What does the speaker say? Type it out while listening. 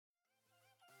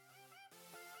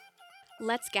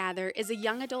Let's Gather is a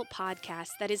young adult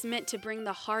podcast that is meant to bring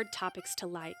the hard topics to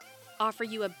light, offer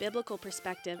you a biblical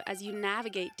perspective as you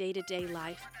navigate day-to-day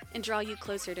life, and draw you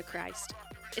closer to Christ.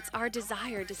 It's our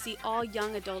desire to see all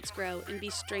young adults grow and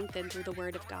be strengthened through the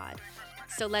Word of God.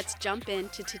 So let's jump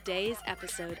into today's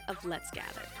episode of Let's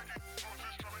Gather.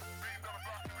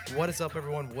 What is up,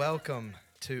 everyone? Welcome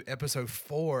to episode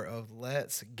 4 of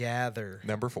Let's Gather.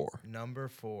 Number 4. Number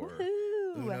 4.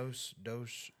 Woohoo! Unos,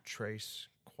 dos, tres,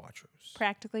 cuatros.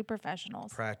 Practically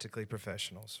professionals. Practically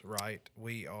professionals, right?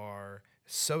 We are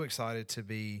so excited to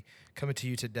be coming to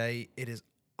you today.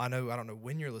 I don't know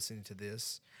when you're listening to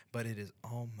this, but it is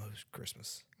almost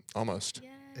Christmas. Almost.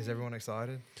 Is everyone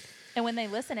excited? And when they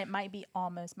listen, it might be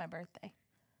almost my birthday.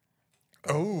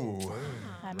 Oh.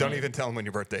 I Don't mean, even tell them when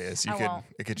your birthday is. I won't.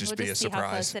 It could just We'll be just a see how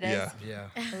surprise. close it is. Yeah.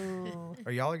 Yeah. Ooh.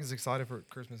 Are y'all as excited for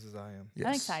Christmas as I am? Yes.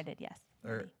 I'm excited, yes.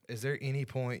 Or is there any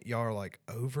point y'all are like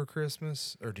over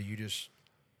Christmas, or do you just...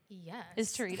 Yes. Is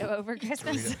Torito over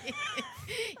Christmas?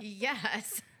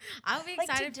 Yes. I'll be Like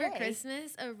excited for today.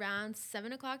 Christmas around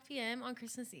 7 o'clock p.m. on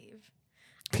Christmas Eve.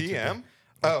 PM?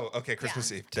 Oh, okay.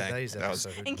 Christmas Eve. Dang. Today's That was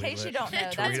episode. In we case you let don't know,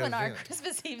 that's Torito when our vent.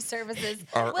 Christmas Eve services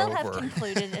Are will have over.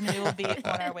 concluded and we will be on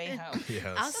our way home. Yes.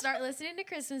 I'll start listening to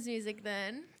Christmas music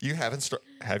then. You haven't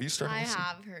have you started I listening?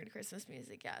 have heard Christmas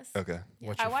music, yes. Okay.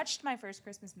 What's I your watched my first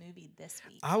Christmas movie this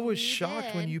week. I was You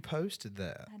shocked when did. you posted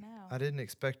that. I know. I didn't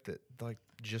expect it, like,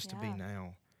 just to be Yeah.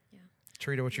 now. Yeah.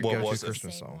 Trita, what's your What go-to was it?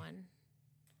 Christmas Same song? one.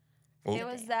 Oh,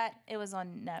 It was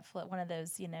on Netflix, one of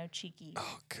those, cheeky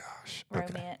oh gosh. Okay.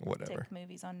 romantic Whatever.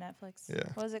 movies on Netflix. Yeah.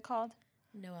 What was it called?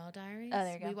 Noel Diaries. Oh,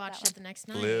 there you go. We watched That it the next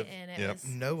night, Live. and it Yep. was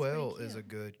Noel pretty is a cute.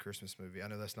 good Christmas movie. I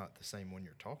know that's not the same one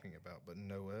you're talking about, but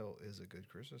Noel is a good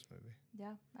Christmas movie.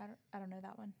 Yeah, I don't know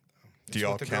that one. It's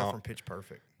y'all with the girl count- from Pitch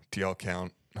Perfect? Do y'all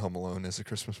count Home Alone as a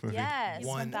Christmas movie? Yes,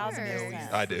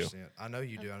 1000%. I do. I know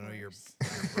you do. Of I know your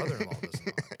course. brother-in-law does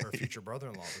not, or future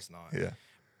brother-in-law does not. Yeah.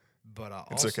 But I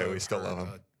It's also okay, we still heard, love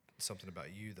him. something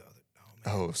about you the other.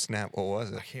 Oh man, Oh, snap. What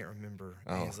was I it? can't remember.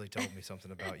 Oh. Ainsley told me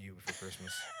something about you for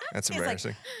Christmas. That's He's like,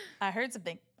 embarrassing. I heard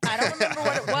something. I don't remember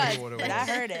what it was, What it but was. I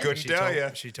heard it. Couldn't She tell told-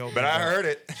 ya, She told me, but I about- heard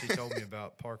it. She told me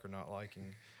about Parker not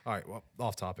liking. All right, well,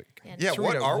 off topic. Yeah,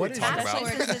 what Sarita, are we what is talking your- about?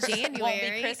 Especially since it won't be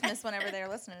January. Christmas whenever they're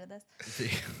listening to this.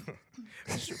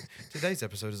 Today's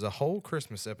episode is a whole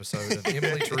Christmas episode of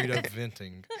Emily Torito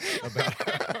venting about.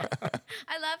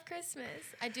 I love Christmas.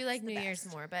 I do like New Year's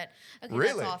more, but okay,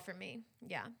 Really? that's all for me.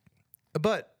 Yeah.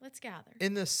 But Let's gather.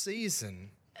 in the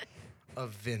season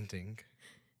of venting,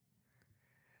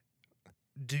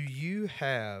 do you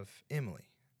have, Emily,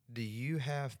 do you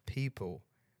have people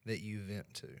that you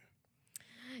vent to?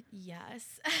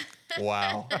 Yes.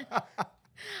 Wow.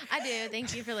 I do.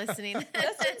 Thank you for listening.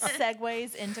 Justin's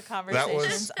segues into That conversations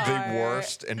was the are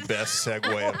worst and best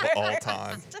segue of all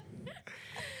time.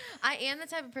 I am the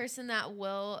type of person that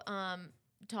will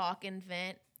talk and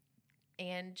vent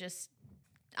and just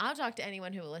I'll talk to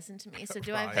anyone who will listen to me. So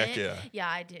do I Right. vent? Heck yeah. Yeah,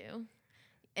 I do.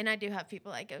 And I do have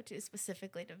people I go to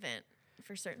specifically to vent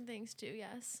for certain things too,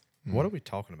 yes. What are we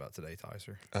talking about today,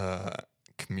 Tyser?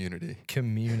 Community.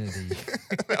 Community.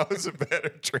 That was a better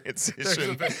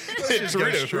transition. Let's Hey, just go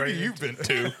Dorito, who straight do you been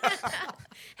to?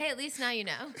 Hey, at least now you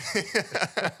know.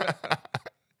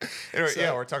 Anyway, So-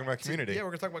 yeah, we're talking about community. Yeah, we're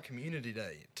gonna talk about Community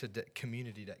Day today.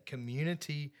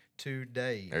 Community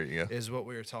Today There you go. is what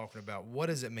we were talking about. What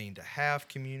does it mean to have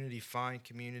community, find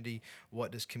community?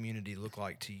 What does community look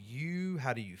like to you?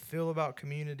 How do you feel about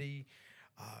community?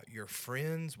 Your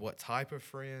friends, what type of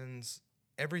friends?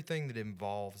 Everything that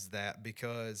involves that,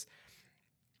 because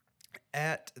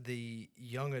at the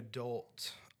young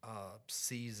adult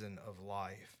season of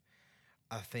life,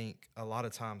 I think a lot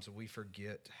of times we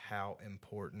forget how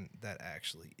important that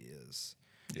actually is.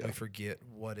 Yeah. We forget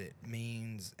what it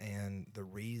means and the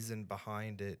reason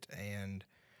behind it, and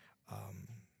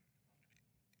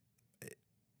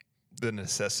The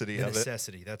necessity the of it.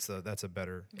 necessity. That's a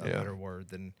better Yeah. better word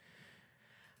than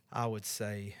I would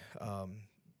say.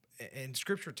 And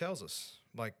Scripture tells us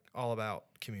like all about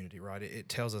community, right? It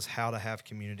tells us how to have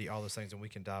community, all those things, and we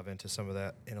can dive into some of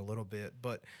that in a little bit.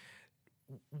 But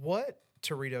what,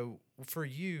 Torito, for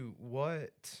you,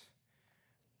 what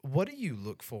do you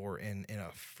look for in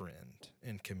a friend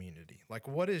in community? Like,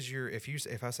 what is your,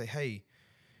 if I say, hey,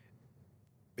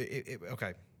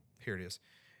 okay, here it is.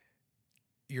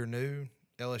 You're new,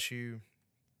 LSU,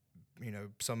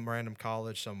 some random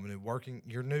college, some new working,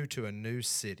 you're new to a new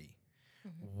city.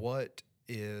 What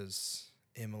is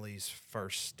Emily's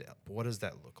first step? What does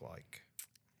that look like?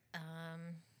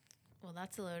 Well,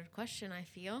 that's a loaded question, I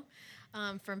feel.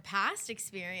 From past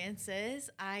experiences,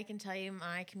 I can tell you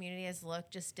my community has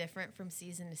looked just different from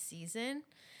season to season.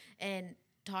 And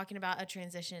talking about a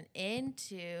transition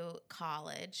into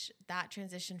college, that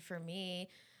transition for me,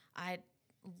 I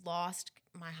lost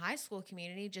my high school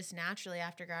community just naturally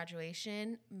after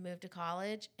graduation, moved to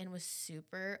college, and was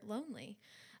super lonely.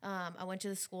 I went to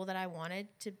the school that I wanted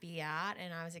to be at,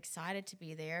 and I was excited to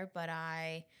be there, but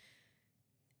I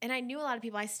knew a lot of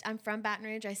people. I'm from Baton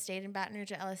Rouge. I stayed in Baton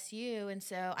Rouge at LSU. And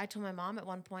so I told my mom at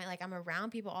one point, like, I'm around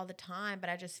people all the time,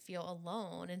 but I just feel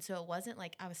alone. And so it wasn't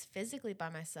like I was physically by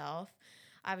myself.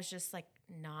 I was just like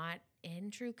not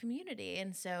in true community.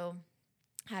 And so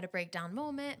I had a breakdown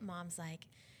moment. Mom's like,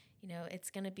 you know, it's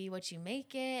going to be what you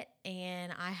make it.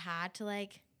 And I had to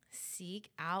like seek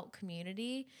out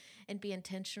community and be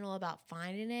intentional about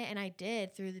finding it. And I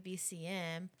did through the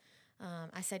BCM.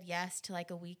 I said yes to like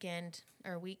a weekend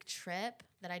or a week trip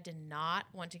that I did not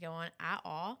want to go on at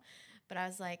all. But I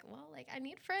was like, well, like I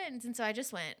need friends. And so I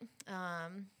just went.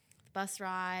 The bus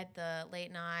ride, the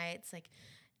late nights, like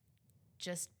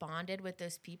just bonded with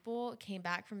those people, came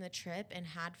back from the trip and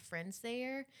had friends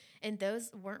there. And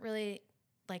those weren't really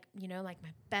like, you know, like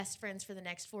my best friends for the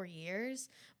next 4 years,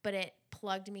 but it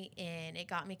plugged me in. It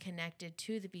got me connected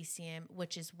to the BCM,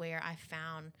 which is where I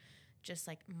found just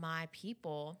like my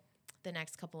people the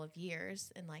next couple of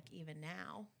years and like even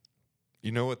now.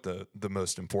 You know what the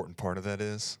most important part of that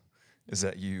is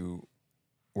that you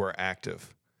were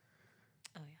active.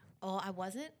 Oh yeah. Oh, I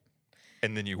wasn't.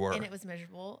 And then you were. And it was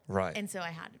miserable. Right. And so I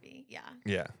had to be. Yeah.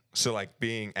 Yeah. So like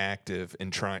being active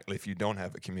and trying, if you don't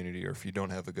have a community or if you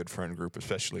don't have a good friend group,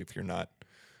 especially if you're not,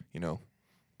 you know,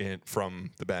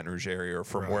 from the Baton Rouge area or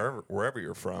from wherever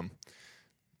you're from,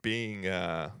 being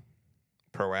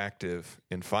proactive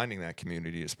in finding that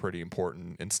community is pretty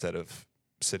important instead of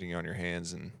sitting on your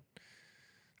hands and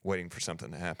waiting for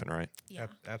something to happen, right? Yeah.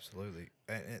 Absolutely.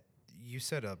 And you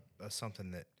said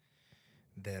something that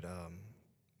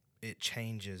it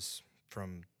changes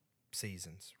from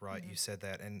seasons, right? You said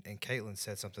that, and Caitlin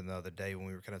said something the other day when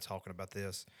we were kind of talking about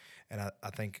this, and I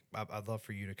think I'd love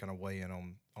for you to kind of weigh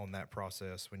in on that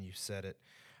process when you said it.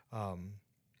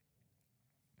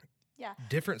 Yeah.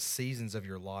 Different seasons of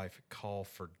your life call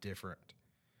for different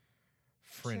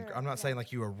friend. Sure, I'm not yeah. saying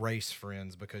like you erase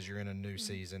friends because you're in a new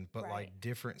season, but Right. like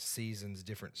different seasons,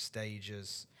 different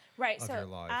stages Right. of So your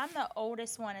life. I'm the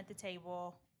oldest one at the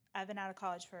table. I've been out of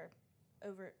college for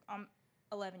over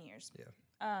 11 years.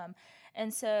 Yeah.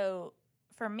 And so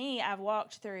for me, I've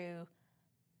walked through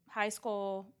high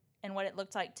school and what it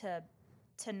looked like to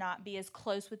not be as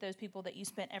close with those people that you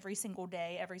spent every single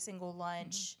day, every single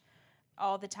lunch,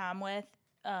 all the time with.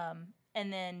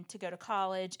 And then to go to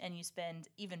college and you spend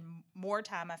even more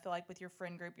time, I feel like, with your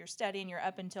friend group. You're studying, you're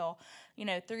up until,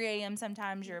 3 a.m.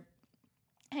 sometimes. You're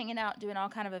hanging out, doing all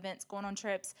kind of events, going on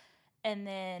trips. And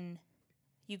then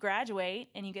you graduate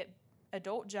and you get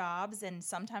adult jobs, and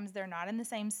sometimes they're not in the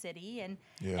same city. And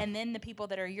then the people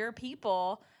that are your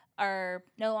people are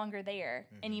no longer there.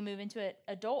 And you move into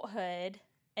adulthood,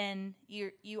 and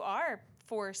you are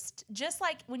forced, just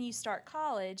like when you start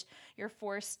college, you're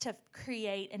forced to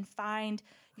create and find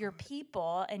your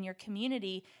people and your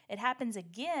community. It happens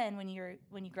again when you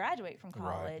graduate from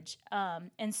college. Right.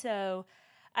 And so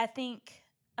I think,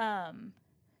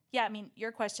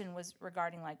 your question was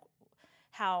regarding like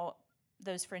how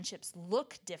those friendships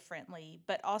look differently,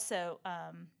 but also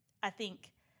I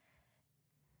think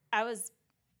I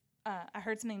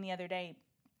heard something the other day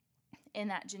in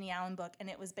that Jenny Allen book, and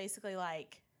it was basically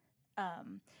like,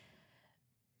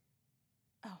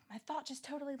 my thought just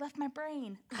totally left my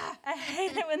brain. I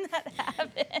hate it when that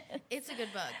happens. It's a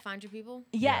good book. Find Your People.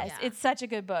 Yes, Yeah. It's such a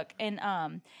good book. And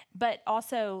but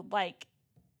also like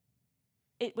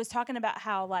it was talking about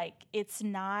how like it's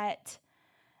not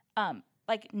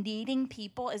like needing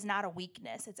people is not a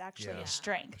weakness. It's actually a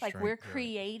strength. Like we're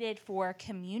created for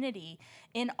community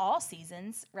in all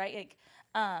seasons, right? Like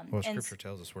well, Scripture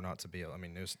tells us we're not to be. I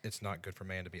mean, it's not good for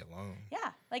man to be alone.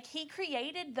 Yeah, like He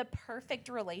created the perfect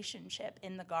relationship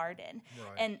in the garden,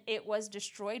 Right. and it was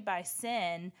destroyed by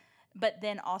sin, but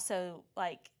then also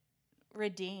like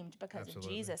redeemed because of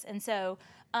Jesus. And so,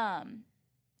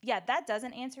 that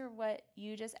doesn't answer what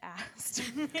you just asked.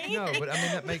 No, but I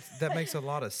mean that makes a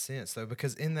lot of sense though,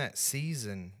 because in that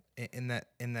season, in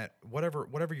that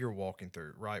whatever you're walking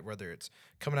through, right? Whether it's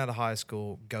coming out of high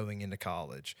school, going into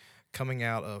college, coming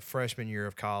out of freshman year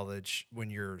of college, when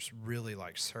you're really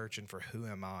like searching for who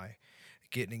am I,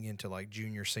 getting into like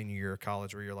junior, senior year of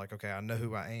college where you're like, okay, I know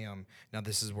who I am. Now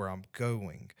this is where I'm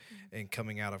going. And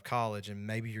coming out of college, and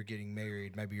maybe you're getting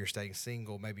married, maybe you're staying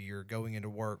single, maybe you're going into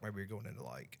work, maybe you're going into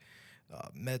like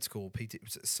med school, PT,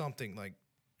 something like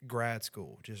grad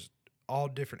school, just all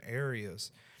different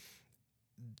areas.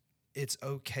 it's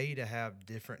okay to have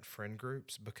different friend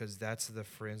groups because that's the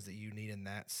friends that you need in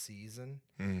that season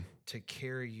to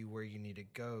carry you where you need to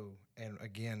go. And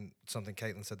again, something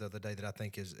Caitlin said the other day that I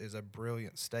think is a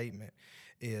brilliant statement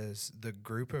is the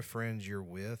group of friends you're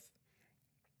with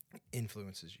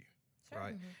influences you,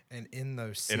 right? And in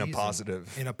those seasons,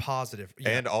 in a positive,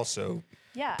 and also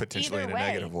potentially either in a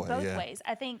negative way. Both ways.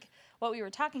 I think what we were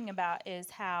talking about is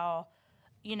how,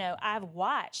 I've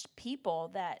watched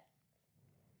people that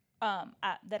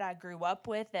that I grew up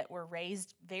with that were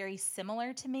raised very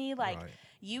similar to me. Like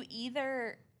you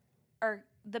either are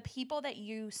the people that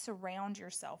you surround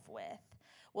yourself with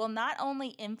will not only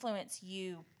influence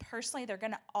you personally, they're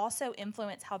going to also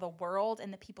influence how the world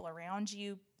and the people around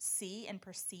you see and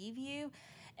perceive you.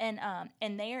 And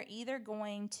they are either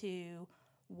going to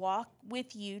walk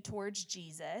with you towards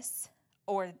Jesus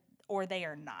or they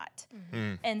are not.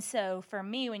 And so for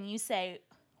me, when you say,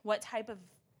 what type of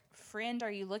friend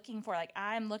are you looking for? Like,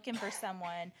 I'm looking for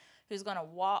someone who's going to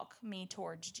walk with me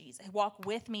towards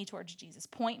Jesus,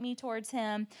 point me towards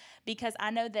him, because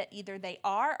I know that either they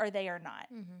are or they are not.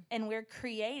 And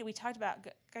we talked about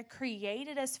God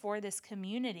created us for this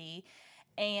community,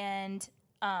 and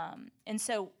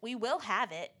so we will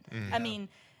have it. I mean,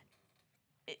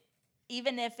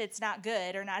 even if it's not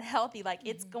good or not healthy, like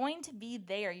it's going to be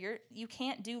there. You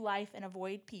can't do life and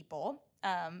avoid people.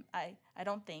 I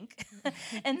don't think.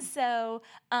 And so,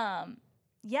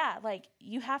 like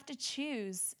you have to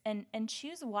choose and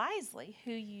choose wisely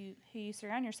who you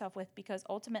surround yourself with, because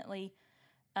ultimately,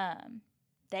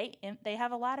 they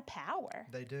have a lot of power.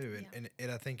 They do.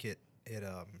 And I think it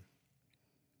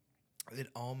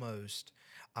almost,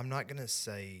 I'm not going to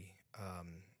say,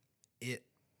 it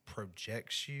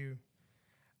projects you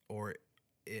or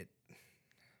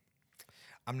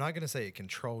I'm not going to say it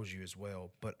controls you as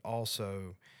well, but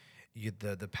also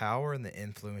the power and the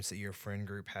influence that your friend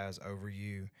group has over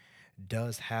you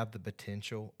does have the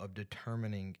potential of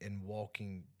determining and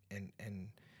walking and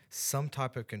some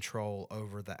type of control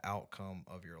over the outcome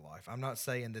of your life. I'm not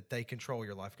saying that they control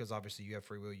your life, because obviously you have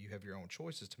free will, you have your own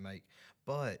choices to make.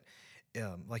 But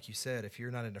like you said, if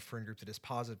you're not in a friend group that is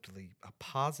positively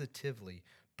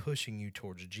pushing you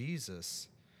towards Jesus,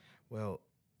 well,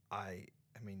 I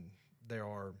mean,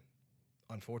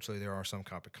 unfortunately, there are some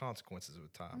kind of consequences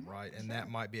with time, right? And that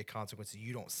might be a consequence that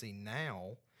you don't see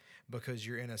now because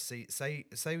you're in say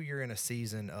you're in a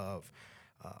season of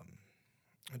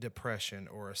depression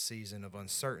or a season of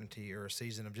uncertainty or a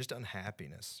season of just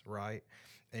unhappiness, right?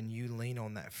 And you lean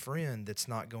on that friend that's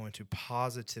not going to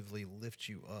positively lift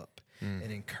you up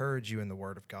and encourage you in the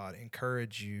Word of God,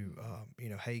 encourage you,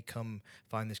 hey, come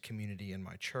find this community in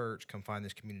my church, come find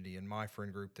this community in my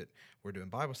friend group that we're doing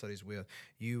Bible studies with.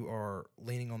 You are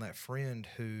leaning on that friend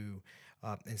who,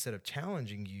 instead of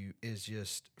challenging you, is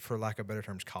just, for lack of better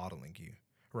terms, coddling you,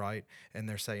 right? And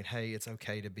they're saying, hey, it's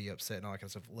okay to be upset and all that kind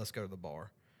of stuff. Let's go to the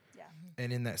bar. Yeah.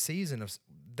 And in that season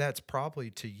that's probably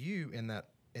to you in that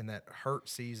hurt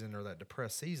season or that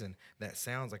depressed season, that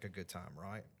sounds like a good time,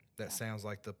 right? That sounds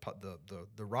like the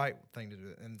right thing to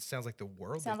do, and it sounds like the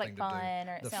worldly thing to do. Sounds like fun,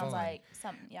 or it sounds like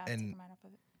something. Yeah, and take your mind off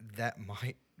of it. That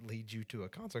might lead you to a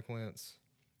consequence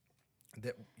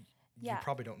that you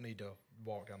probably don't need to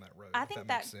walk down that road. I think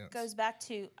that goes back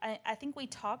to I think we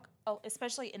talk,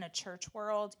 especially in a church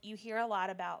world, you hear a lot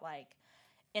about like,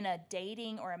 in a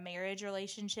dating or a marriage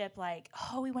relationship, like,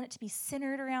 oh, we want it to be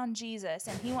centered around Jesus,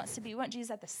 and we want Jesus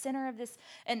at the center of this.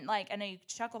 And like, I know you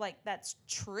chuckle, like that's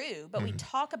true, but we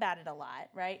talk about it a lot,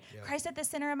 right? Yeah. Christ at the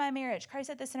center of my marriage, Christ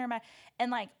at the center of my, and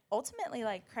like ultimately,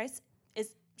 like Christ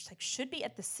is like should be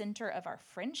at the center of our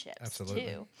friendships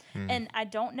too. And I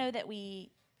don't know that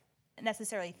we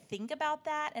necessarily think about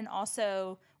that, and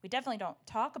also we definitely don't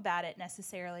talk about it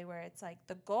necessarily, where it's like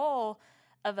the goal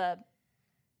of a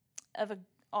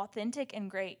authentic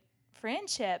and great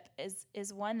friendship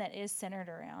is one that is centered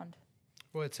around.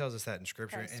 Well, it tells us that in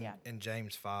Scripture. Christ, in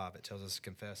James 5, it tells us to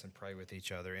confess and pray with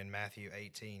each other. In Matthew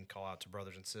 18, call out to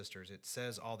brothers and sisters. It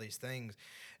says all these things.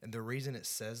 And the reason it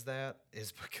says that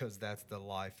is because that's the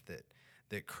life that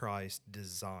Christ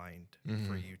designed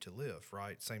for you to live,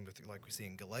 right? Same with, like we see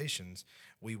in Galatians,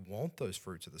 we want those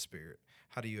fruits of the Spirit.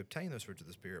 How do you obtain those fruits of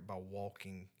the Spirit? By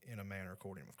walking in a manner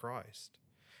according with Christ.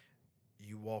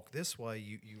 You walk this way,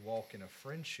 you walk in a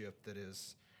friendship that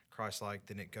is Christ-like,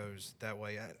 then it goes that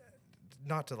way.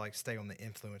 Not to like stay on the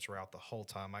influence route the whole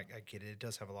time. I get it. It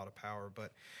does have a lot of power.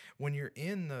 But when you're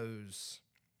in those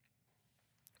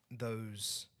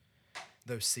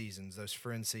seasons, those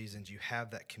friend seasons, you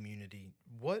have that community.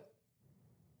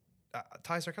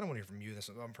 Tyson, I kind of want to hear from you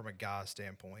this from a guy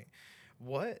standpoint.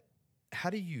 How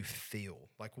do you feel?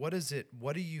 Like, what is it?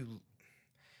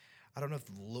 I don't know if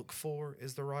look for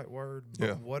is the right word, but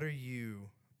Yeah. what are you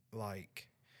like?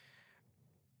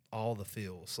 All the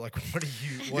feels like. What do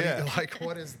you? What Yeah. do you, like?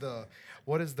 What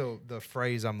is the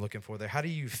phrase I'm looking for there? How do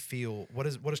you feel? What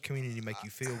does community make you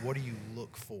feel? What do you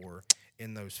look for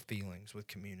in those feelings with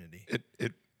community?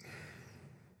 It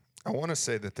I want to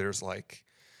say that there's like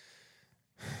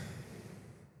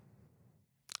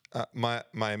my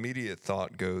immediate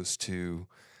thought goes to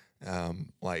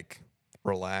like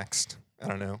relaxed. I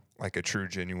don't know, like a true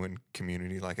genuine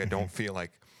community. Like I don't feel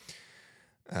like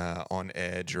on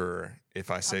edge, or if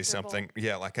I say Comfortable. something,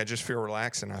 yeah, like I just feel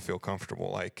relaxed and I feel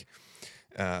comfortable. Like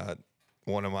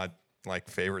one of my like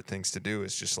favorite things to do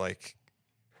is just like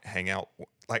hang out.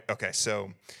 Like okay,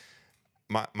 so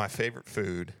my favorite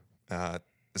food.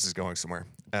 This is going somewhere.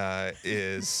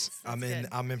 Is I'm That's in. good.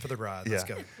 I'm in for the ride. Let's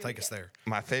Yeah. go. Take us there.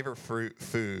 my favorite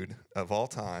food of all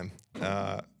time,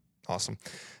 awesome,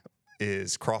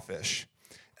 is crawfish.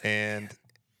 And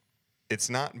it's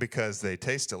not because they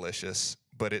taste delicious,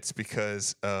 but it's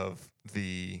because of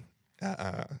the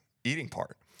eating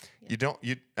part.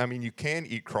 I mean, you can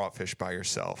eat crawfish by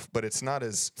yourself, but it's not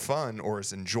as fun or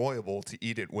as enjoyable to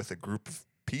eat it with a group of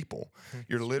people.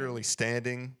 You're literally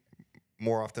standing,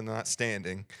 more often than not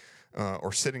standing,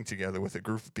 or sitting together with a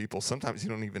group of people. Sometimes you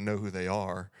don't even know who they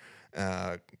are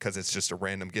because it's just a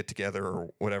random get together or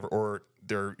whatever, or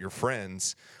they're your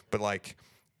friends. But like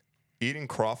eating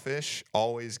crawfish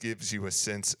always gives you a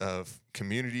sense of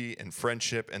community and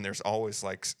friendship, and there's always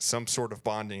like some sort of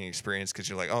bonding experience because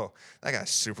you're like, oh, that guy's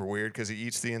super weird because he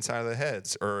eats the inside of the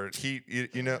heads, or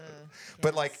you know.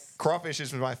 But like Yes. crawfish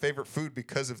is my favorite food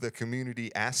because of the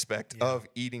community aspect of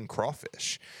eating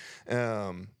crawfish.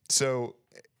 So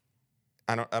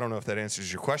I don't know if that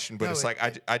answers your question, but No, it's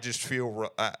like I just feel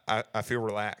I feel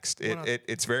relaxed. Well,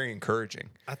 It's very encouraging.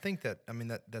 I think that, I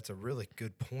mean, that's a really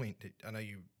good point. I know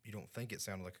you don't think it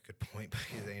sounded like a good point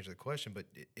because it answered the question, but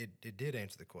it did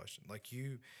answer the question. Like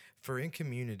for in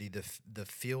community, the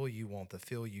feel you want, the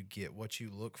feel you get, what you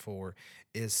look for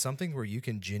is something where you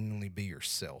can genuinely be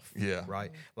yourself. Yeah.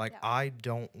 Right? Like Yeah. I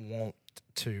don't want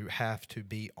to have to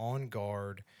be on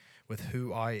guard with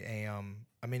who I am.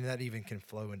 I mean, that even can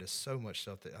flow into so much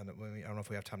stuff that I don't know if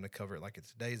we have time to cover it like in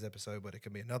today's episode, but it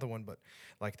could be another one. But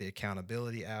like the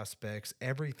accountability aspects,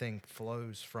 everything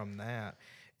flows from that.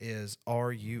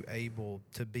 Are you able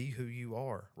to be who you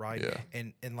are, right? Yeah.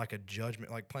 And like a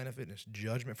judgment, like Planet Fitness,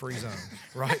 judgment-free zone,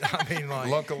 right? I mean, like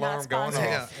Lunk alarm going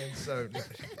sponsored. off. yeah. And so,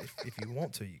 if you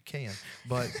want to, you can.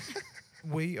 But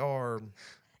we are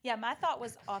Yeah, my thought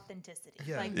was authenticity.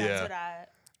 Yeah. Like that's Yeah. what I,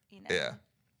 you know. Yeah.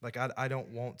 like I don't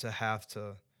want to have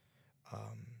to.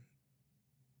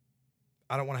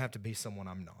 I don't want to have to be someone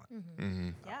I'm not. Mm-hmm.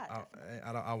 Yeah.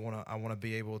 I want to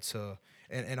be able to,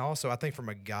 and also I think from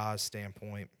a guy's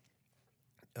standpoint,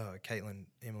 Caitlin,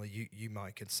 Emily, you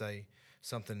might could say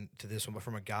something to this one, but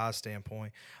from a guy's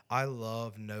standpoint, I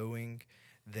love knowing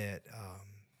that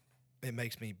it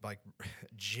makes me like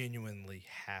genuinely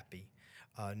happy.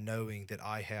 Knowing that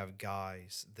I have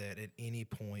guys that at any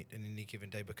point in any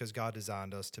given day, because God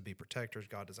designed us to be protectors,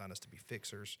 God designed us to be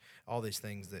fixers, all these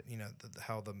things that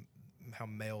how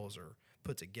males are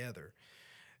put together.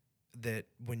 That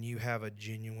when you have a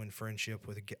genuine friendship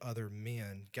with other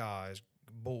men, guys,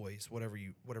 boys,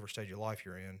 whatever stage of life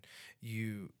you're in,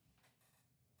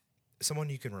 someone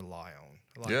you can rely on.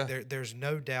 Like Yeah. there's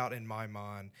no doubt in my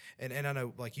mind, and I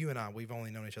know like you and I, we've only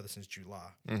known each other since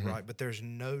July, right? But there's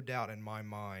no doubt in my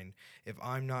mind if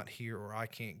I'm not here or I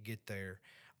can't get there,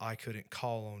 I couldn't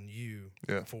call on you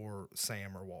Yeah. for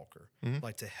Sam or Walker,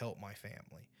 like to help my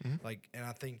family. Like, and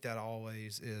I think that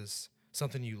always is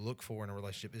something you look for in a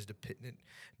relationship is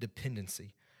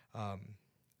dependency,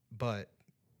 but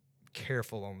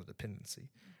careful on the dependency,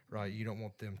 right? You don't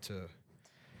want them to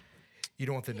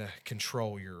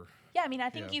control your. Yeah, I mean, I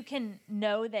think Yeah. you can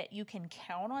know that you can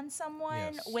count on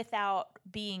someone Yes. without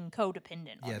being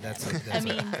codependent on Yeah, them. that's I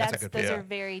mean, that's a good those point. are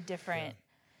very different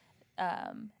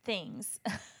things.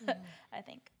 I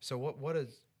think. So what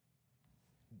is,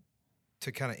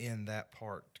 to kind of end that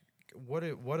part? What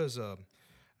is a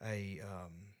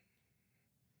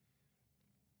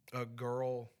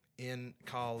girl in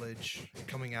college,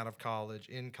 coming out of college,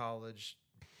 in college,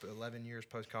 11 years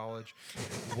post college?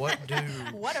 What do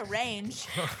What a range.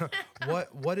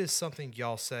 what is something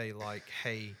y'all say like,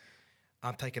 hey,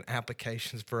 I'm taking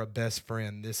applications for a best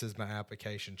friend. This is my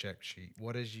application check sheet.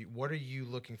 What are you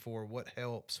looking for? What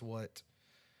helps? What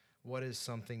is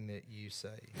something that you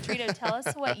say? Trito, tell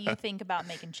us what you think about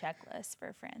making checklists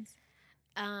for friends.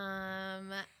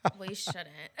 Well, you shouldn't.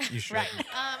 You should. Right.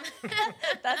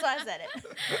 That's why I said it.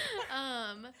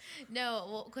 No,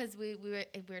 well, because we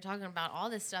were talking about all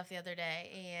this stuff the other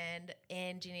day, and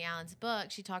in Jeannie Allen's book,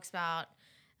 she talks about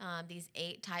these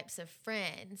 8 types of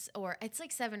friends, or it's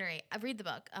like 7 or 8. I read the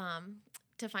book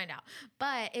to find out,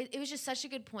 but it was just such a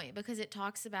good point because it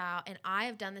talks about, and I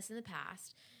have done this in the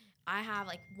past. I have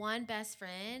like one best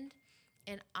friend,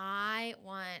 and I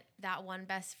want that one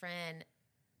best friend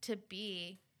to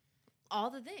be all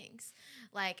the things.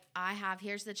 Like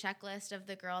here's the checklist of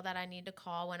the girl that I need to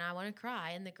call when I want to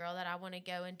cry, and the girl that I want to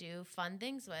go and do fun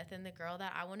things with, and the girl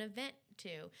that I want to vent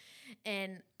to.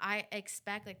 And I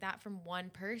expect like that from one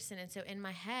person. And so in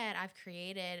my head, I've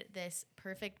created this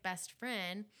perfect best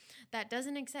friend that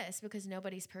doesn't exist because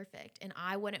nobody's perfect. And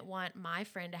I wouldn't want my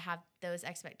friend to have those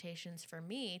expectations for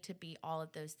me to be all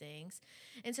of those things.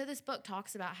 And so this book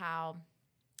talks about how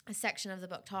a section of the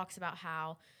book talks about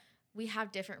how we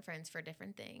have different friends for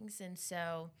different things. And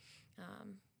so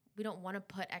we don't want to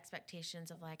put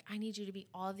expectations of like, I need you to be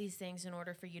all of these things in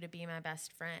order for you to be my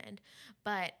best friend.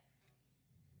 But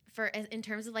in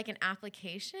terms of like an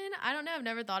application, I don't know. I've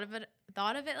never thought of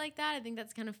it like that. I think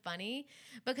that's kind of funny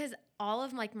because all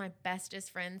of like my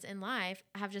bestest friends in life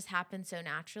have just happened so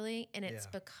naturally. And it's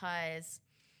because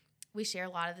we share a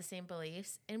lot of the same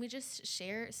beliefs and we just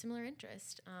share similar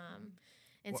interest.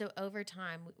 And so over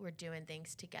time, we're doing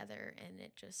things together, and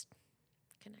it just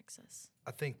connects us. I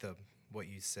think what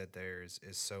you said there is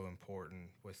so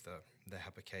important with the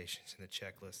applications and the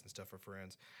checklists and stuff for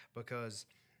friends, because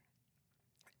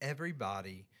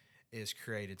everybody is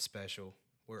created special.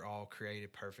 We're all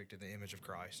created perfect in the image of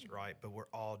Christ, right? But we're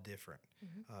all different.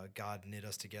 Mm-hmm. God knit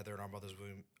us together in our mother's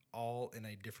womb, all in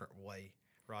a different way.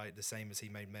 Right, the same as he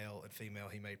made male and female,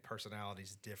 he made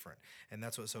personalities different, and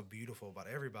that's what's so beautiful about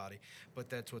everybody. But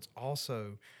that's what's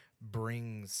also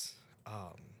brings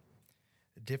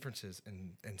differences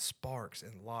and sparks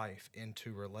in life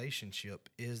into relationship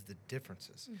is the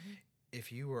differences. Mm-hmm. If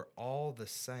you were all the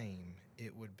same,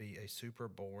 it would be a super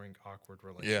boring, awkward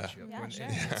relationship. Yeah, sure.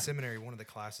 In seminary, one of the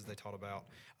classes they taught about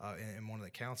in one of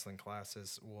the counseling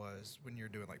classes was when you're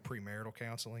doing like premarital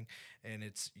counseling, and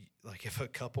it's like if a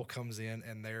couple comes in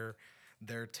and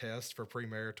their test for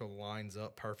premarital lines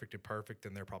up perfect,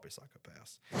 then they're probably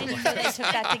psychopaths. And you know they took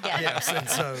that together. Yes, and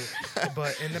so,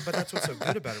 but that's what's so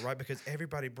good about it, right? Because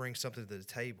everybody brings something to the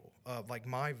table. Like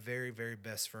my very, very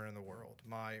best friend in the world,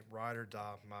 my ride or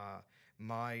die,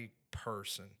 my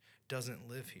person doesn't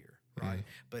live here, right?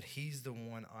 Mm-hmm. But he's the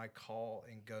one I call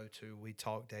and go to. We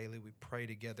talk daily. We pray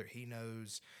together. He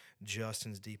knows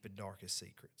Justin's deep and darkest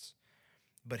secrets.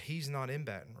 But he's not in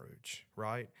Baton Rouge,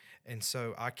 right? And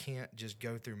so I can't just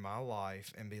go through my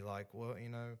life and be like, well,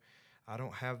 I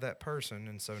don't have that person,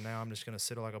 and so now I'm just going to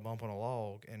sit like a bump on a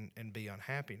log and be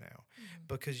unhappy now. Mm-hmm.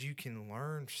 Because you can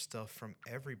learn stuff from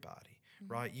everybody,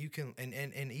 mm-hmm. right? You can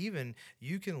and even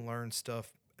you can learn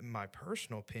stuff, in my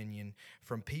personal opinion,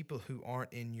 from people who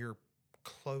aren't in your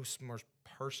close, more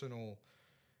personal,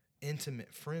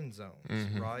 intimate friend zones,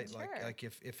 mm-hmm. right? Sure. Like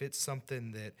if it's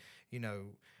something that,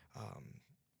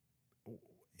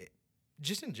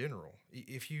 just in general,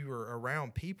 if you are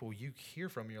around people you hear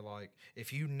from, you're like,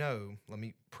 if let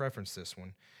me preference this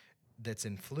one, that's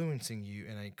influencing you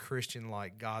in a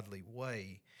Christian-like, godly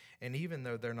way, and even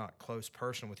though they're not close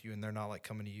person with you and they're not like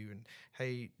coming to you and,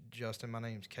 hey, Justin, my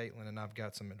name's Caitlin and I've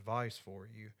got some advice for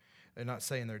you. They're not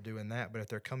saying they're doing that, but if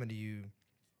they're coming to you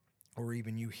or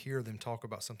even you hear them talk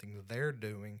about something they're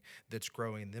doing that's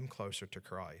growing them closer to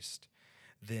Christ,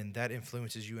 then that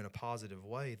influences you in a positive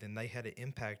way. Then they had an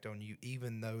impact on you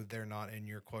even though they're not in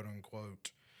your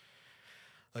quote-unquote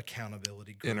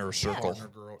accountability group, inner circle.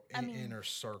 Inner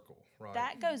circle, right?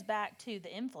 That goes back to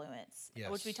the influence, yes.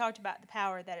 which we talked about, the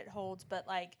power that it holds. But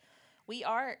like, we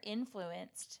are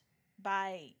influenced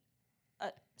by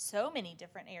so many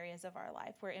different areas of our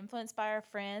life. We're influenced by our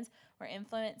friends. We're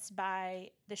influenced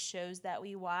by the shows that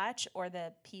we watch or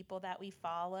the people that we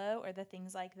follow or the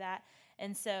things like that.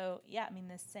 And so, yeah, I mean,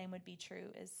 the same would be true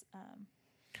as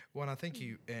well, and I think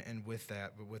and with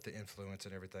that, but with the influence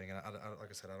and everything, and I, like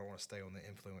I said, I don't want to stay on the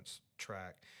influence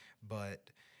track, but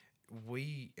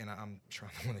I'm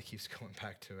trying the one that keeps going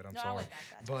back to it. I'm sorry,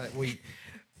 but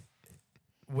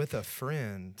with a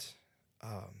friend,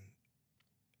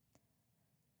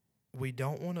 we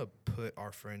don't want to put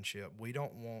our friendship. We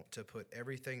don't want to put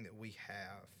everything that we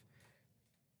have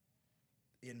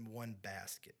in one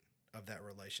basket of that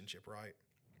relationship, right?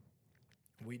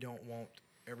 We don't want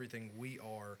everything we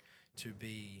are to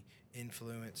be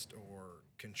influenced or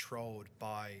controlled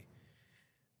by,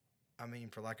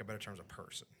 for lack of better terms, a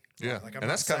person. Yeah, like and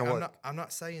that's kind of what I'm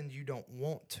not saying you don't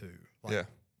want to.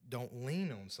 don't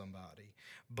lean on somebody,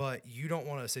 but you don't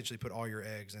want to essentially put all your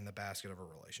eggs in the basket of a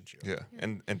relationship. Yeah.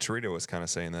 And Tarita was kind of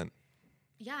saying that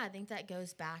Yeah, I think that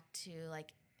goes back to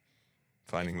like,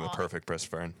 finding the all- perfect best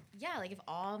friend. yeah, like if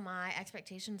all my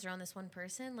expectations are on this one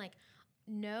person, like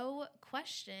no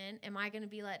question am I going to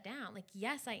be let down. Like,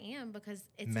 yes, I am, because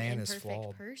it's Man an is imperfect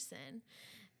flawed. person,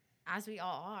 as we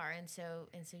all are. And so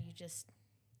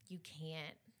you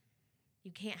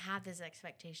can't have those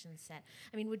expectations set.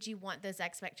 I mean, would you want those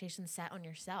expectations set on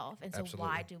yourself? And so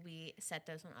why Absolutely. do we set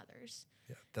those on others?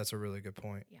 Yeah, that's a really good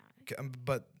point. Yeah.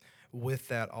 But with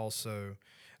that also,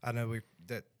 I know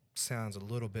that sounds a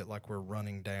little bit like we're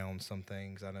running down some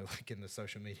things. I know, like in the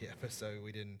social media episode,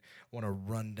 we didn't want to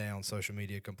run down social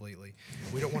media completely.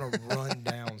 We don't want to run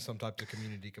down some type of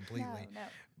community completely. No.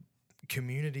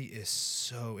 Community is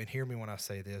so, and hear me when I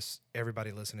say this,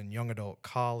 everybody listening, young adult,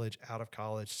 college, out of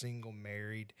college, single,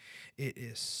 married, it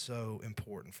is so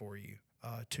important for you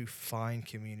to find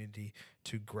community,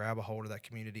 to grab a hold of that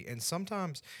community. And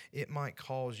sometimes it might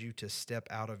cause you to step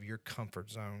out of your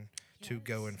comfort zone to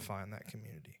go and find that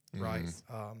community, right?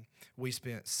 We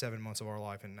spent 7 months of our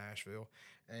life in Nashville,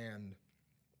 and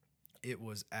it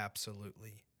was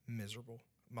absolutely miserable.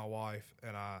 My wife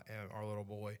and I and our little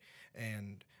boy,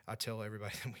 and I tell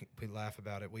everybody, we laugh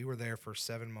about it. We were there for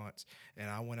 7 months, and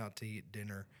I went out to eat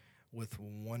dinner with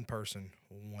one person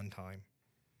one time,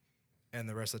 and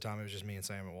the rest of the time it was just me and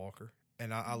Sam and Walker.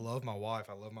 And I love my wife.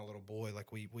 I love my little boy.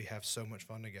 Like we have so much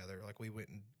fun together. Like we went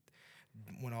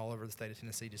all over the state of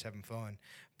Tennessee just having fun,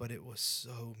 but it was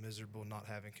so miserable not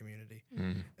having community.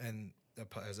 And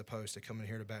as opposed to coming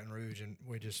here to Baton Rouge, and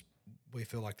we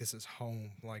feel like this is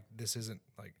home. Like this isn't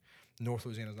like North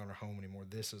Louisiana is not our home anymore.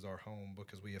 This is our home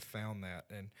because we have found that.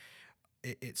 And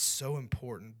it's so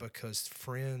important because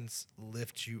friends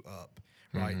lift you up,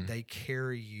 right? They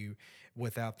carry you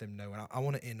without them knowing. I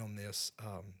want to end on this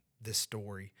this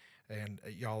story. And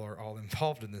y'all are all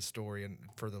involved in this story. And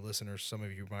for the listeners, some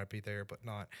of you might be there, but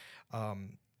not.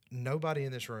 Nobody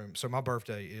in this room. So my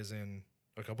birthday is in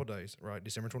a couple days, right?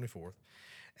 December 24th.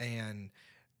 And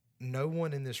no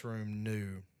one in this room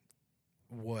knew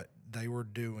what they were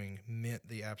doing meant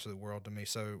the absolute world to me.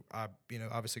 So I,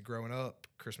 obviously growing up,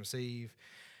 Christmas Eve,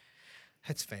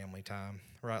 that's family time,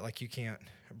 right? Like you can't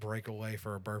break away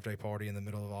for a birthday party in the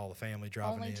middle of all the family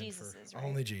driving Only in. Jesus is, right?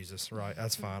 Only Jesus, right?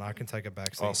 That's fine. I can take a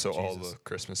back seat. Also, for all Jesus. the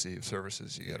Christmas Eve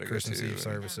services you got to go Christmas to. Eve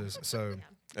services. So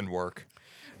And work.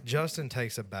 Justin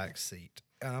takes a back seat,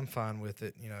 and I'm fine with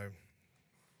it.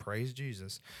 Praise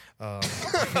Jesus. I'm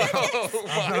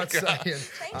not saying.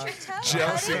 Change your tone,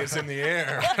 Jealousy buddy. is in the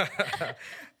air.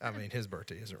 I mean, his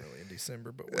birthday isn't really in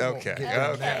December, but we Okay, won't get into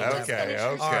okay, that. Let's finish your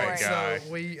okay, All right, story. guy.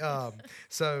 so we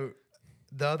so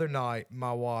the other night,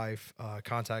 my wife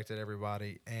contacted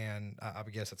everybody, and I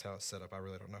guess that's how it's set up. I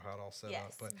really don't know how it all set up,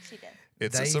 Yes, but she did.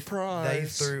 It's a they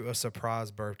surprise. threw a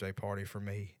surprise birthday party for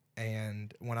me,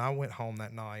 and when I went home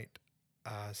that night,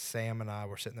 Sam and I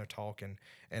were sitting there talking,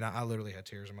 and I literally had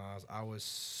tears in my eyes. I was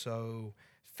so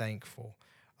thankful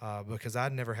because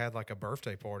I'd never had like a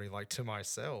birthday party like to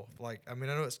myself. Like, I mean,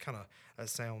 I know it's kind of, that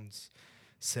sounds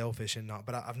selfish and not,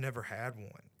 but I've never had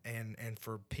one. And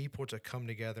for people to come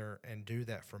together and do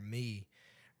that for me,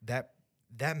 that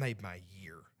made my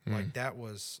year. Like that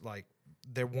was like,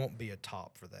 there won't be a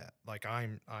top for that. Like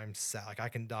I'm sad. Like I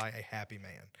can die a happy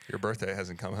man. Your birthday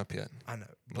hasn't come up yet. I know.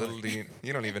 Little do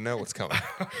you don't even know what's coming.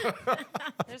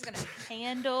 There's going to be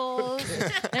candles.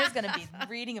 There's going to be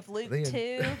reading of Luke Then-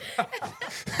 2.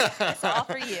 It's all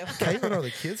for you. Caitlin, are the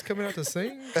kids coming out to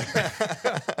sing?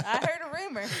 I heard a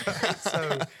rumor.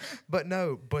 So,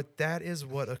 but that is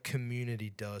what a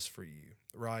community does for you,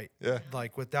 right? Yeah.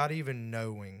 Like without even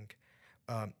knowing,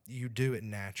 you do it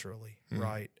naturally,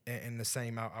 right? And the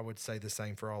same, I would say the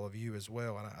same for all of you as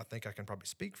well. And I think I can probably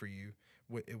speak for you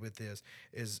with this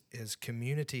is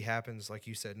community happens, like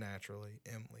you said, naturally,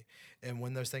 Emily. And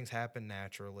when those things happen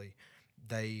naturally,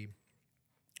 they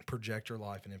project your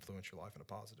life and influence your life in a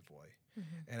positive way.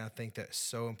 And I think that's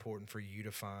so important for you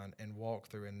to find and walk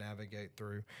through and navigate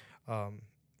through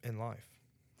in life.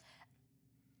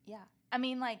 Yeah. I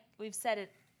mean, like, we've said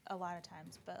it a lot of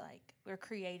times, but, like, we're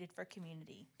created for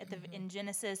community. In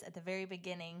Genesis, at the very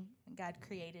beginning, God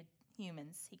created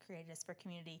humans. He created us for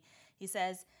community. He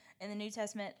says in the New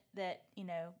Testament that,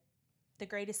 the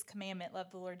greatest commandment,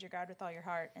 love the Lord your God with all your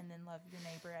heart, and then love your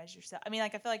neighbor as yourself. I mean,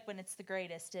 like, I feel like when it's the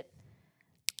greatest,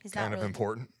 he's not Kind of really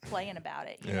important. playing about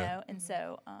it, you Yeah. know? And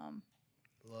so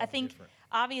I think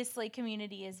obviously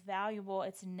community is valuable.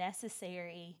 It's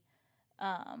necessary.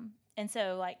 And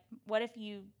so, like, what if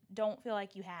you don't feel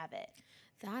like you have it?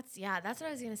 That's what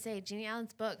I was gonna say. Jeannie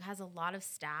Allen's book has a lot of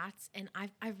stats, and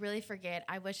I really forget.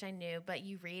 I wish I knew, but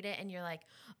you read it and you're like,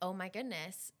 oh my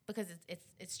goodness, because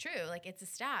it's true. Like, it's a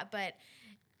stat, but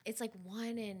it's like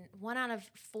one out of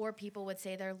 4 people would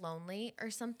say they're lonely or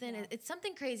something. Yeah. It's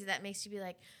something crazy that makes you be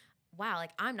like, wow,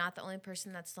 like I'm not the only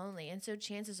person that's lonely. And so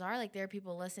chances are, like, there are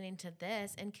people listening to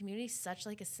this, and community is such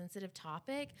like a sensitive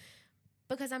topic.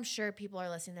 Because I'm sure people are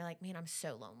listening, they're like, man, I'm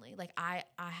so lonely. Like, I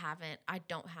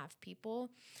don't have people.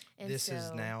 And This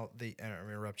is now the, I don't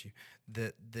interrupt you,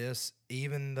 that this,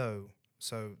 even though,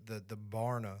 so the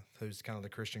Barna, who's kind of the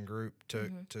Christian group,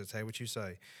 to say what you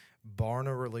say,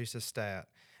 Barna released a stat.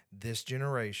 This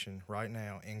generation right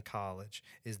now in college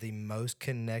is the most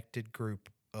connected group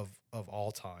of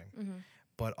all time,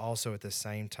 but also at the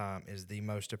same time is the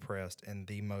most depressed and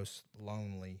the most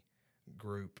lonely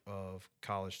group of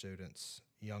college students,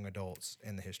 young adults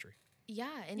in the history. Yeah.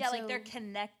 And Yeah, so like they're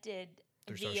connected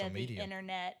Through via social the media.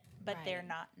 internet, but they're Right.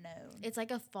 not known. it's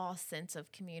like a false sense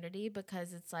of community,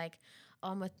 because it's like,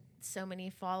 oh, I'm with so many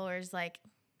followers, like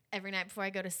every night before I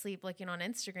go to sleep looking on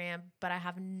Instagram, but I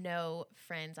have no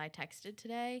friends I texted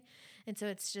today. And so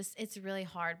it's really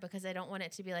hard, because I don't want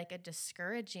it to be like a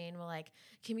discouraging, well, like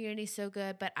community's so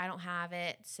good, but I don't have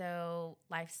it, so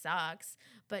life sucks.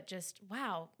 But just,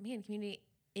 wow, man, community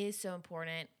is so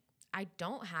important. I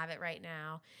don't have it right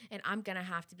now, and I'm going to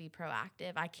have to be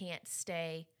proactive. I can't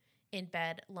stay in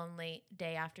bed lonely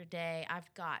day after day.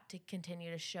 I've got to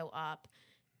continue to show up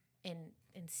and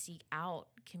seek out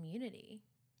community.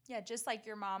 Yeah, just like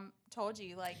your mom told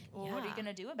you, like, well, what are you Yeah. going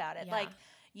to do about it? Yeah. Like,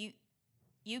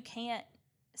 you can't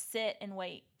sit and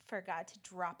wait for God to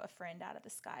drop a friend out of the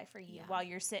sky for you Yeah. while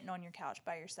you're sitting on your couch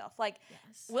by yourself. Like,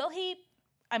 Yes. will he?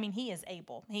 I mean, he is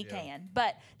able. He Yeah. can.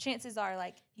 But chances are,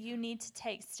 like, you need to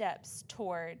take steps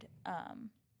towards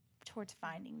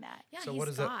finding that. Yeah, So he's what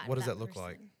does got that look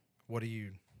like? person. What do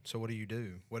you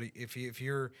do?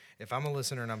 If I'm a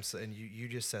listener and I'm saying you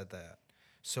just said that.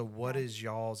 So what is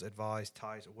y'all's advice,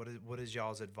 Tyson? What is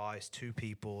y'all's advice to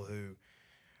people who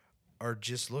are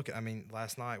just looking? I mean,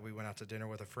 last night we went out to dinner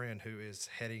with a friend who is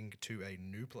heading to a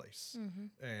new place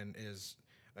and is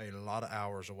a lot of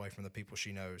hours away from the people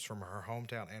she knows from her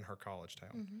hometown and her college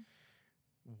town.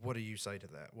 What do you say to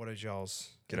that? What is y'all's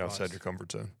Get advice? outside your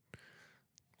comfort zone.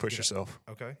 Push yourself.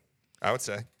 Okay. I would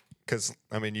say, because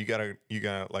I mean, you gotta,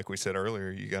 like we said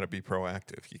earlier, you gotta be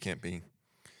proactive. You can't be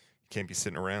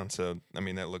sitting around. So I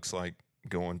mean, that looks like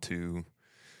going to,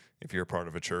 if you're a part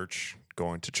of a church,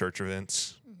 going to church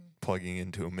events, plugging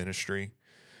into a ministry.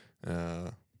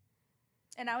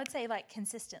 And I would say, like,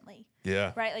 consistently.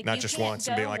 Yeah, Right, like, not you just can't once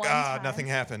and be go like, one time. nothing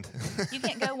happened. You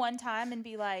can't go one time and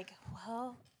be like,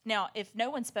 well, now, if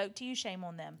no one spoke to you, shame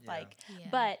on them. Yeah. Like, Yeah.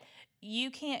 but you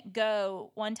can't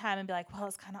go one time and be like, well,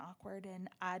 it's kind of awkward, and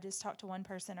I just talked to one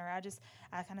person, or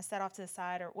I kind of sat off to the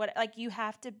side, or what. Like, you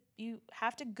have to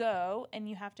go, and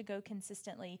you have to go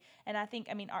consistently. And I think,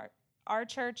 I mean, our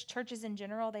churches in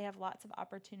general, they have lots of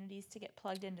opportunities to get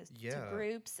plugged into to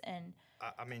groups. And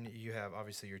I mean, you have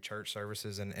obviously your church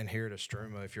services, and here at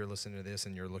Estruma, if you're listening to this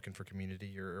and you're looking for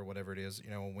community or whatever it is,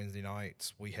 on Wednesday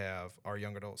nights we have our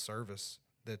young adult service.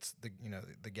 That's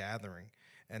the gathering,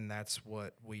 and that's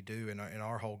what we do. And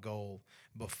our whole goal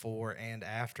before and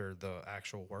after the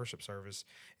actual worship service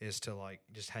is to, like,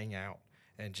 just hang out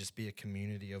and just be a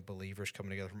community of believers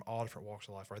coming together from all different walks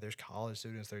of life. Right? There's college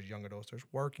students, there's young adults, there's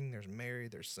working, there's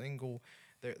married, there's single.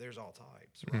 There's all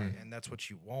types, right? And that's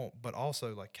what you want. But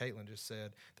also, like Caitlin just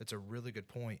said, that's a really good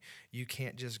point. You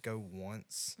can't just go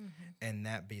once and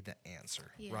that be the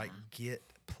answer, right? Yeah.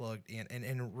 Get plugged in.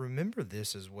 And remember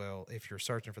this as well, if you're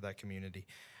searching for that community,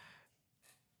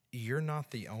 you're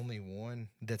not the only one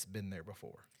that's been there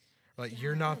before. Like,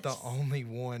 you're not the Yes. only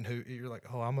one who, you're like,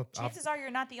 oh, chances are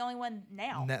you're not the only one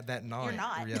now. that night. You're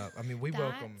not. Yeah. I mean, we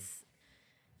welcome.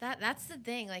 That's the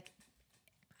thing. Like,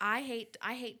 I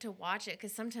hate to watch it,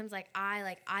 because sometimes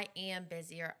I am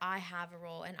busy, or I have a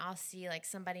role, and I'll see like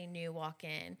somebody new walk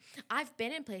in. I've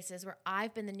been in places where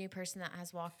I've been the new person that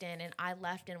has walked in, and I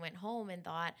left and went home and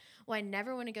thought, well, I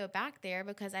never want to go back there,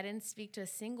 because I didn't speak to a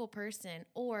single person,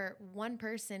 or one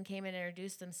person came and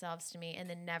introduced themselves to me and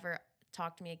then never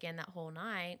talked to me again that whole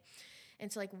night.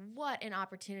 And so, like, what an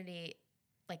opportunity,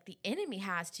 like, the enemy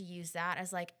has to use that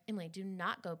as like, Emily, do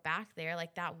not go back there.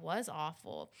 Like, that was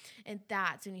awful. And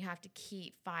that's when you have to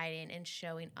keep fighting and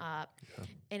showing up. Yeah.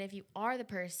 And if you are the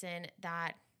person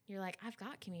that you're like, I've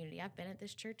got community, I've been at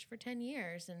this church for 10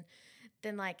 years, and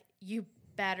then, like, you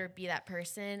better be that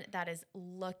person that is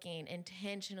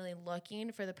intentionally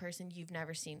looking for the person you've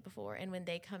never seen before. And when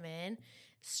they come in,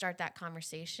 start that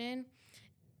conversation,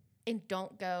 and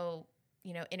don't go,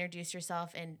 introduce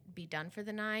yourself and be done for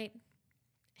the night.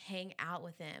 hang out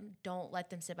with them. Don't let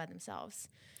them sit by themselves.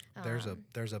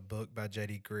 There's a book by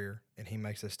J.D. Greer, and he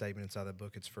makes a statement inside the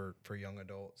book. It's for young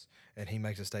adults, and he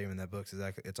makes a statement in that book.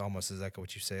 It's almost exactly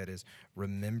what you said. Is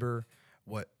remember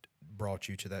what brought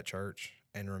you to that church,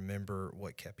 and remember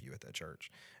what kept you at that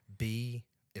church.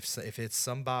 If it's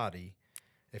somebody,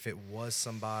 if it was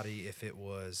somebody, if it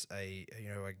was a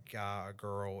guy, a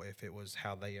girl, if it was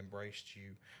how they embraced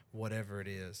you, whatever it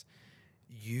is,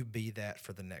 you be that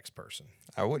for the next person.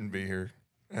 I wouldn't be here,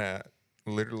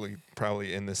 literally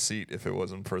probably in this seat if it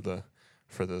wasn't for the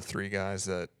 3 guys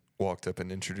that walked up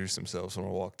and introduced themselves when I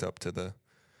walked up to the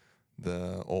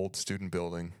old student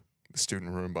building, the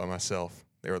student room by myself.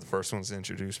 They were the first ones to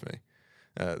introduce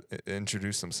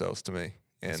themselves to me.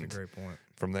 And That's a great point.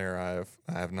 from there, I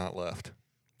have not left.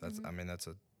 That's that's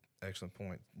an excellent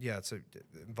point. Yeah,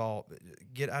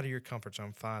 get out of your comfort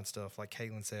zone, find stuff. Like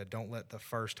Caitlin said, don't let the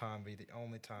first time be the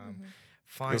only time.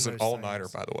 Find It was an those all-nighter,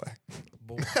 things. by the way,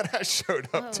 Boy, that I showed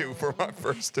up to for my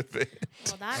first event.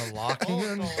 Well, that's A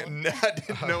lock-in? bold. And I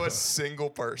didn't know a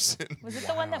single person. Was it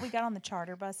the one that we got on the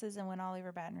charter buses and went all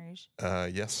over Baton Rouge?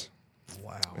 Yes,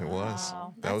 wow. it was.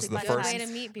 Wow. That was the That's Good first. way to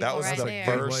meet people That was right the there.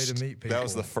 Good way first. to meet That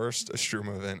was people. the first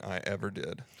Estruma event I ever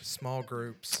did. Small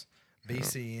groups,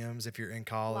 BCMs. If you're in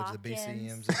college, the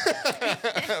Lock-ins.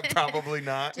 BCMs. Probably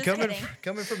not. Just coming kidding.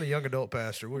 coming from the young adult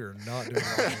pastor, we are not doing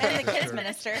that. And the kids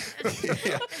minister.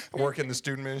 Yeah. Work in the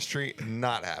student ministry,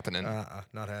 not happening.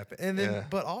 Not happen. And then, Yeah.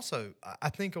 but also, I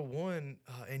think of one,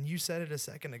 and you said it a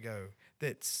second ago.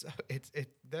 That's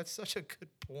such a good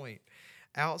point.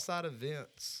 Outside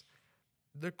events,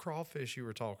 the crawfish you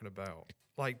were talking about,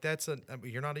 like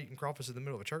you're not eating crawfish in the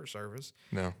middle of a church service.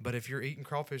 No. But if you're eating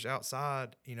crawfish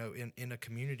outside, in a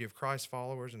community of Christ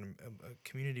followers and a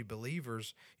community of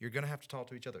believers, you're going to have to talk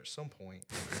to each other at some point.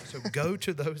 So go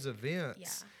to those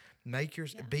events. Yeah. Make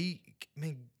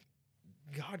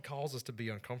God calls us to be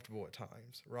uncomfortable at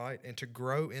times, right? And to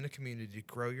grow in a community, to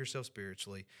grow yourself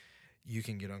spiritually, you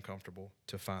can get uncomfortable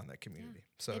to find that community.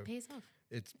 So It pays off.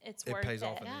 It's it worth pays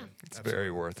off it. in the Yeah. end. It's Absolutely.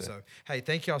 very worth it. So, hey,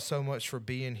 thank y'all so much for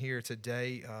being here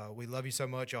today. We love you so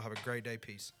much. Y'all have a great day.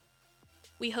 Peace.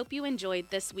 We hope you enjoyed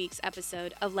this week's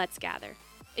episode of Let's Gather.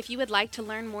 If you would like to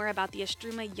learn more about the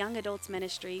Estruma Young Adults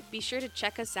Ministry, be sure to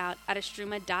check us out at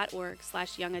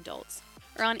estruma.org/youngadults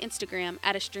or on Instagram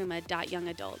at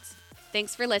estruma.youngadults.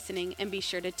 Thanks for listening, and be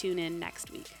sure to tune in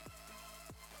next week.